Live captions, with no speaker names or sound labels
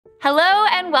Hello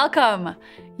and welcome.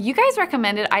 You guys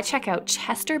recommended I check out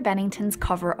Chester Bennington's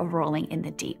cover of Rolling in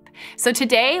the Deep. So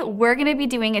today we're gonna be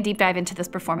doing a deep dive into this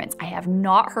performance. I have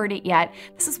not heard it yet.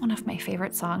 This is one of my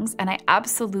favorite songs and I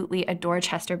absolutely adore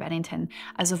Chester Bennington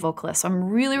as a vocalist. So I'm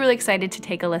really, really excited to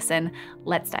take a listen.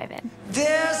 Let's dive in.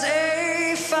 There's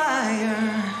a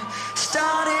fire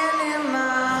starting in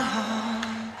my heart,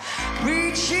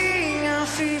 reaching a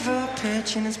fever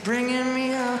pitch and it's bringing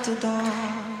me out the dark.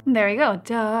 There you go,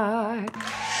 dark.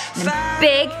 And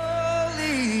big.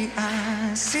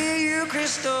 I see you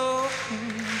crystal.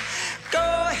 Go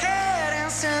ahead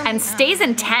and send and stays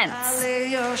intense.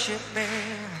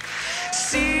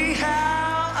 See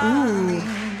how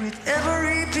with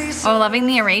every piece oh, loving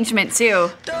the arrangement too.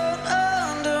 Don't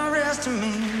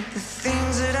underestimate the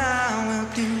things that I will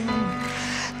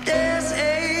do. There's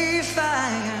a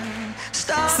fire.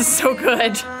 This is so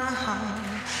good.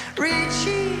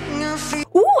 Reaching a fever.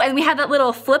 Ooh, and we had that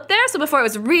little flip there. So before it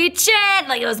was reaching,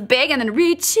 like it was big, and then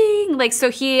reaching. Like, so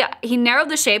he narrowed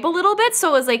the shape a little bit, so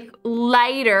it was like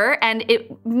lighter, and it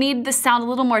made the sound a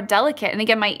little more delicate. And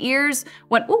again, my ears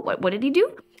went, ooh, what did he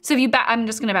do? So if you back, I'm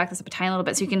just gonna back this up a tiny little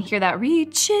bit so you can hear that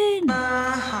reaching.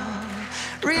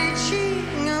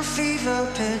 Reaching a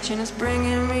fever pitch, and it's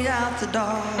bringing me out the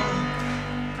dark.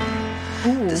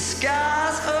 Ooh. The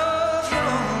skies of your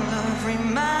love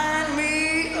remind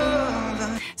me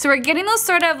of. So we're getting those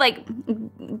sort of like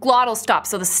glottal stops.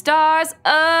 So the stars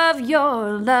of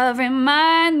your love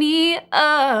remind me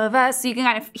of us. So you can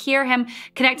kind of hear him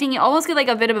connecting. You almost get like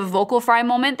a bit of a vocal fry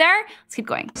moment there. Let's keep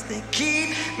going. They keep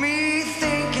me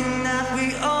thinking that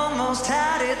we almost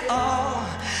had it all.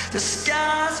 The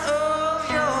skies of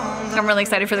your love. I'm really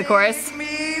excited for the chorus.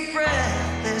 Me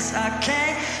breathless, I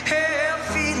can't help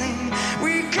feeling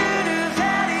we could have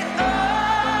had it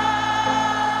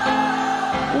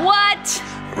all. What?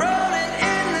 Rolling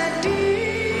in the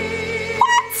deep.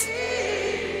 What?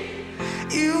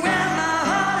 You and my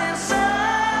heart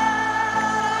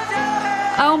inside of your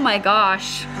head. Oh my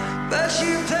gosh. But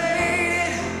you played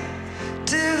it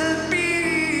to the beat.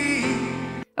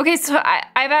 Okay, so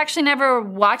I've actually never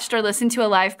watched or listened to a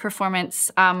live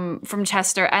performance from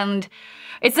Chester, and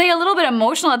it's like a little bit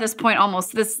emotional at this point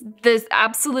almost. This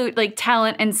absolute like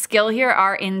talent and skill here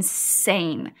are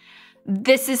insane.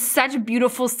 This is such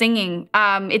beautiful singing.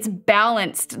 It's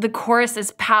balanced. The chorus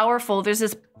is powerful. There's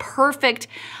this perfect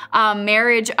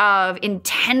marriage of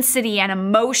intensity and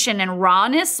emotion and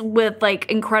rawness with like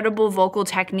incredible vocal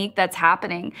technique that's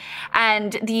happening.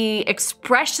 And the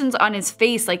expressions on his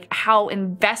face, like how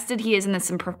invested he is in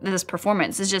this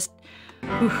performance is just,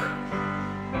 whew.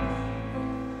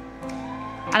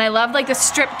 And I love like the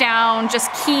stripped down,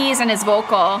 just keys and his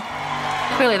vocal.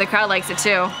 Clearly the crowd likes it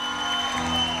too.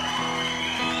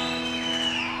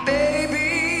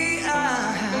 Baby,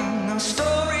 I have no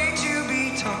story to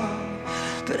be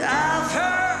told, but I've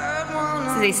heard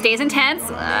one. So he stays intense,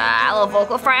 a little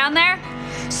vocal fry on there.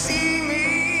 See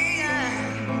me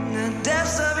in the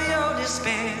depths of your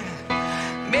despair,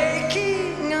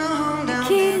 making a home down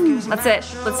King. there. Let's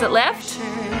it lift.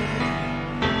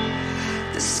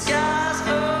 The skies of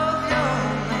your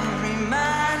love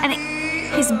remind And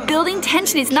he's building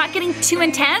tension. He's not getting too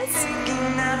intense.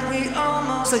 that we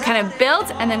almost So it kind of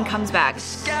builds and then comes back.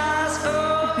 skies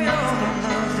of your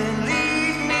love that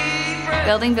leave me breathless.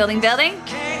 Building, building, building.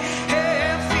 Can't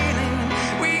help feeling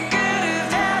we could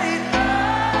have had it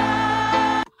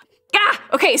all. Ah!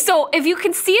 Okay, so if you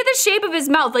can see the shape of his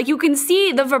mouth, like you can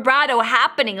see the vibrato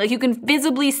happening, like you can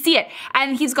visibly see it.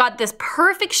 And he's got this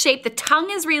perfect shape. The tongue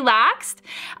is relaxed.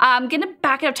 I'm gonna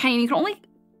back it up tiny. You can only,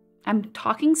 I'm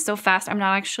talking so fast, I'm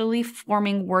not actually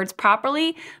forming words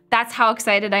properly. That's how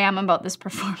excited I am about this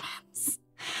performance.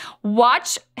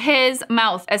 Watch his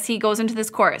mouth as he goes into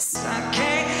this chorus. I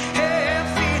can't help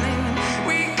feeling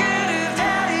we could have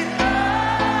had it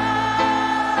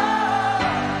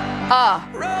all.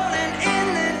 Rolling in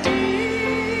the deep.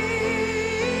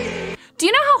 Do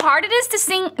you know how hard it is to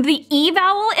sing the E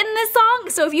vowel in this song?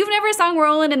 So if you've never sung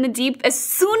Rollin' in the Deep, as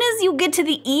soon as you get to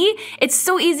the E, it's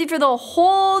so easy for the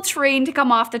whole train to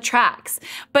come off the tracks.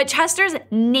 But Chester's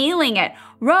nailing it.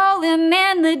 Rollin'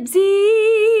 in the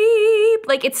deep.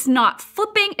 Like it's not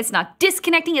flipping, it's not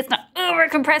disconnecting, it's not over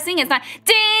compressing, it's not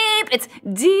deep, it's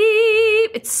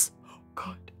deep. It's so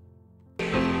good. You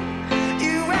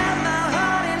and my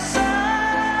heart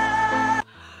inside.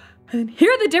 And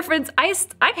hear the difference. I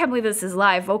can't believe this is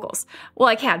live vocals. Well,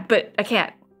 I can, but I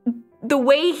can't. The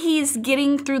way he's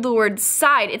getting through the word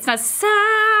side, it's not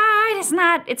side,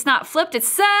 it's not flipped, it's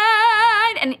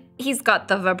side, and he's got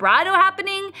the vibrato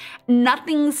happening,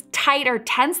 nothing's tight or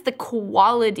tense, the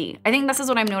quality. I think this is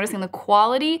what I'm noticing, the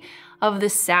quality of the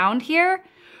sound here.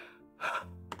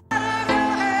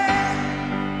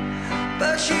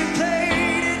 But she played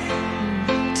it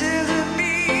to the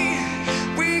beat.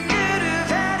 We could have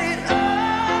had it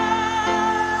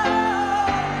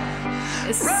all.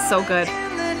 This is so good.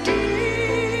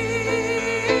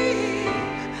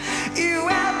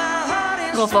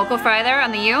 Little vocal fry there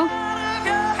on the U.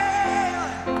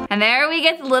 And there we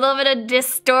get a little bit of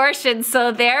distortion.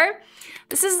 So there,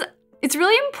 it's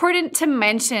really important to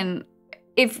mention,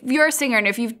 if you're a singer and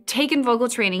if you've taken vocal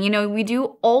training, you know, we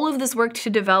do all of this work to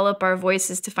develop our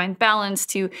voices, to find balance,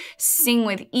 to sing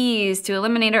with ease, to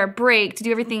eliminate our break, to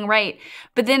do everything right.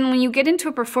 But then when you get into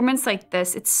a performance like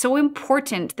this, it's so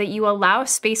important that you allow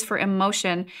space for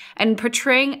emotion, and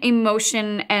portraying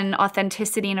emotion and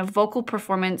authenticity in a vocal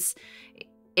performance,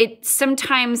 it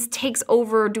sometimes takes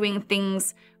over doing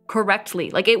things correctly.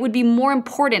 Like, it would be more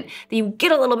important that you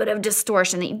get a little bit of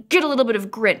distortion, that you get a little bit of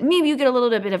grit, maybe you get a little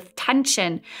bit of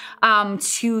tension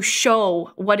to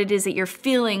show what it is that you're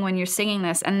feeling when you're singing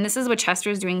this. And this is what Chester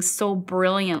is doing so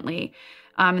brilliantly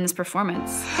in this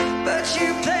performance. But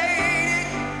you played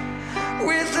it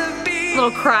with a beat.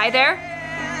 Little cry there.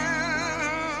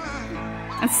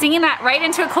 And singing that right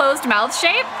into a closed mouth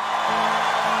shape.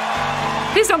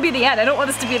 Please don't be the end. I don't want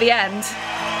this to be the end.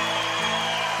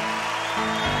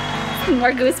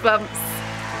 More goosebumps.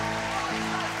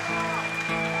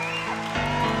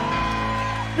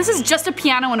 This is just a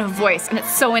piano and a voice, and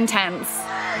it's so intense.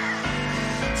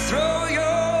 Throw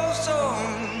your soul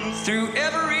through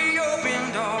every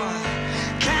open door.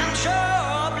 Count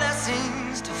your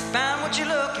blessings to find what you're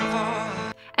looking for.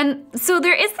 And so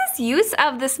there is this use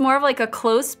of this more of like a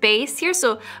closed space here.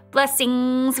 So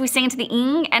blessings, we sing into the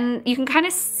ing, and you can kind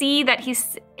of see that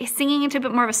he's singing into a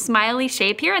bit more of a smiley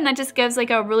shape here, and that just gives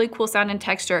like a really cool sound and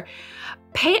texture.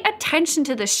 Pay attention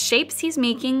to the shapes he's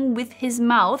making with his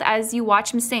mouth as you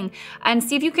watch him sing, and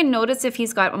see if you can notice if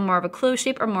he's got more of a closed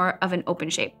shape or more of an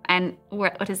open shape, and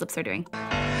what his lips are doing.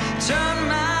 Turn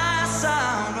my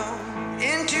sorrow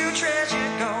into treasure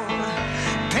gold.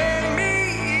 Pay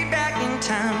me back in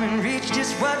time and reach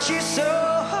just what you sow.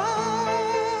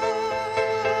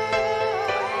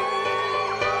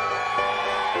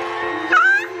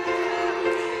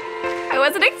 I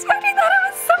wasn't expecting that. It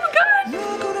was so good.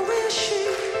 You're gonna wish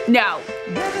you No.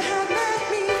 never had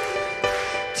met me.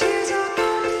 Tears are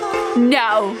gonna fall.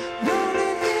 No.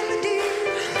 Rolling in the deep.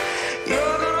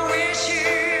 You're gonna wish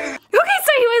you. Okay,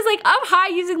 so he was like up high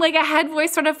using like a head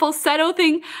voice sort of falsetto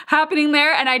thing happening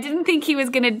there, and I didn't think he was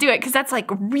gonna do it because that's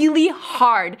like really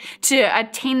hard to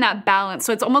attain that balance.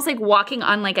 So it's almost like walking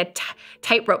on like a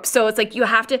tightrope. So it's like you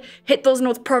have to hit those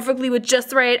notes perfectly with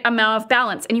just the right amount of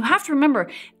balance. And you have to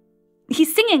remember,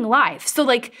 he's singing live. So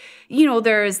like, you know,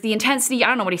 there's the intensity. I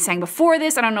don't know what he sang before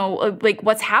this. I don't know like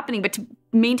what's happening, but to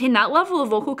maintain that level of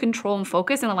vocal control and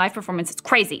focus in a live performance, it's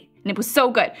crazy. And it was so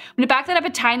good. I'm gonna back that up a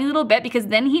tiny little bit because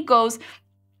then he goes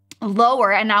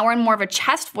lower, and now we're in more of a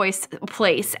chest voice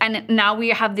place. And now we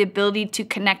have the ability to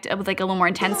connect with like a little more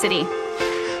intensity.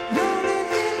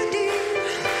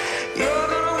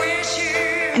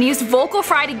 And he used vocal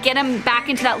fry to get him back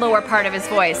into that lower part of his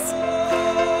voice.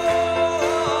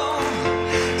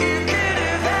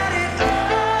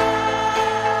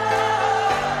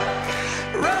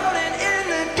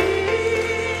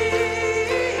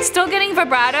 Still getting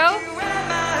vibrato.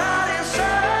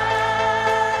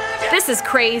 This is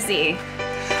crazy.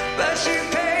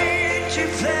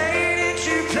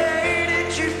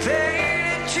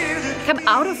 I'm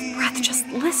out of breath just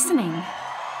listening.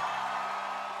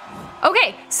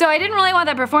 Okay, so I didn't really want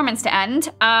that performance to end.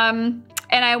 And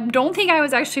I don't think I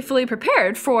was actually fully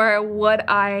prepared for what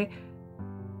I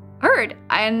heard.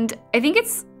 And I think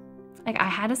it's like I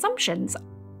had assumptions,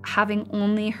 having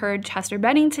only heard Chester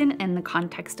Bennington in the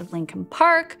context of Linkin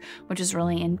Park, which is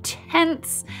really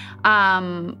intense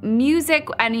music,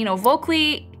 and you know,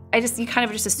 vocally, you kind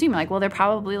of just assume like, well, they're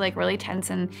probably like really tense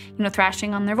and, you know,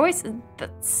 thrashing on their voice.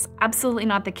 That's absolutely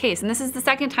not the case. And this is the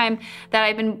second time that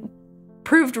I've been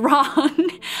proved wrong.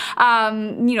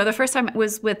 You know, the first time it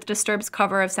was with Disturbed's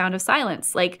cover of Sound of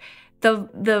Silence. Like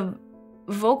the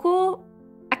vocal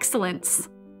excellence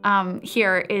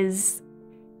here is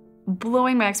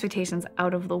blowing my expectations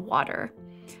out of the water.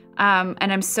 And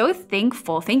I'm so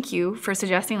thankful. Thank you for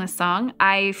suggesting this song.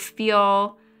 I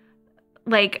feel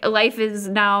like life is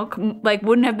now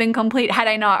wouldn't have been complete had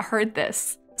I not heard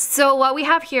this. So what we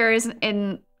have here is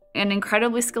an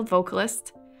incredibly skilled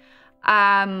vocalist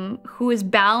who is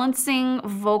balancing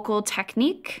vocal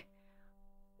technique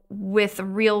with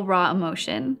real raw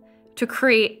emotion to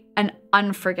create an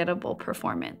unforgettable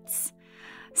performance.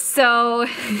 So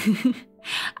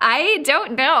I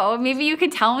don't know, maybe you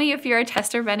could tell me if you're a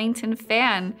Chester Bennington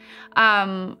fan.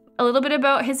 a little bit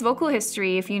about his vocal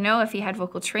history, if you know if he had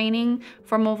vocal training,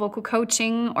 formal vocal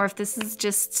coaching, or if this is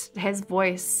just his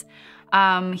voice.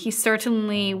 He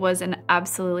certainly was an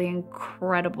absolutely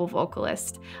incredible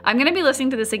vocalist. I'm gonna be listening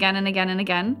to this again and again and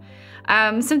again.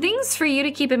 Some things for you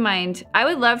to keep in mind. I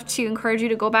would love to encourage you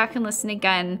to go back and listen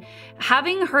again.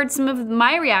 Having heard some of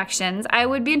my reactions, I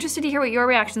would be interested to hear what your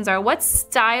reactions are. What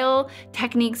style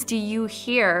techniques do you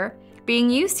hear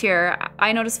being used here?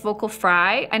 I noticed vocal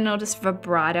fry, I noticed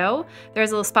vibrato.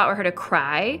 There's a little spot where I heard a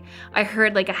cry. I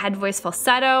heard like a head voice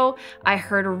falsetto. I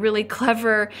heard a really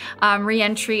clever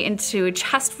re-entry into a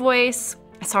chest voice.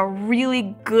 I saw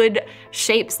really good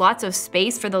shapes, lots of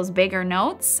space for those bigger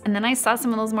notes. And then I saw some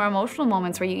of those more emotional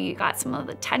moments where you got some of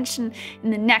the tension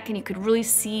in the neck and you could really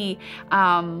see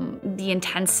the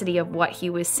intensity of what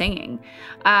he was singing.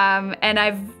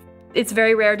 It's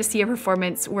very rare to see a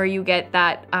performance where you get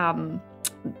that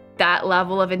that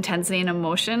level of intensity and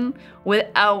emotion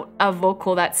without a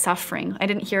vocal that's suffering. I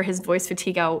didn't hear his voice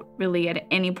fatigue out really at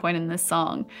any point in this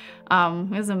song. It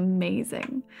was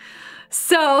amazing.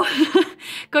 So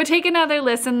go take another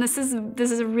listen. This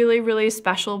is a really, really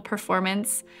special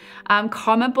performance.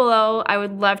 Comment below. I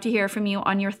would love to hear from you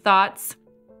on your thoughts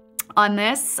on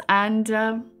this,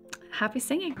 and happy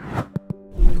singing.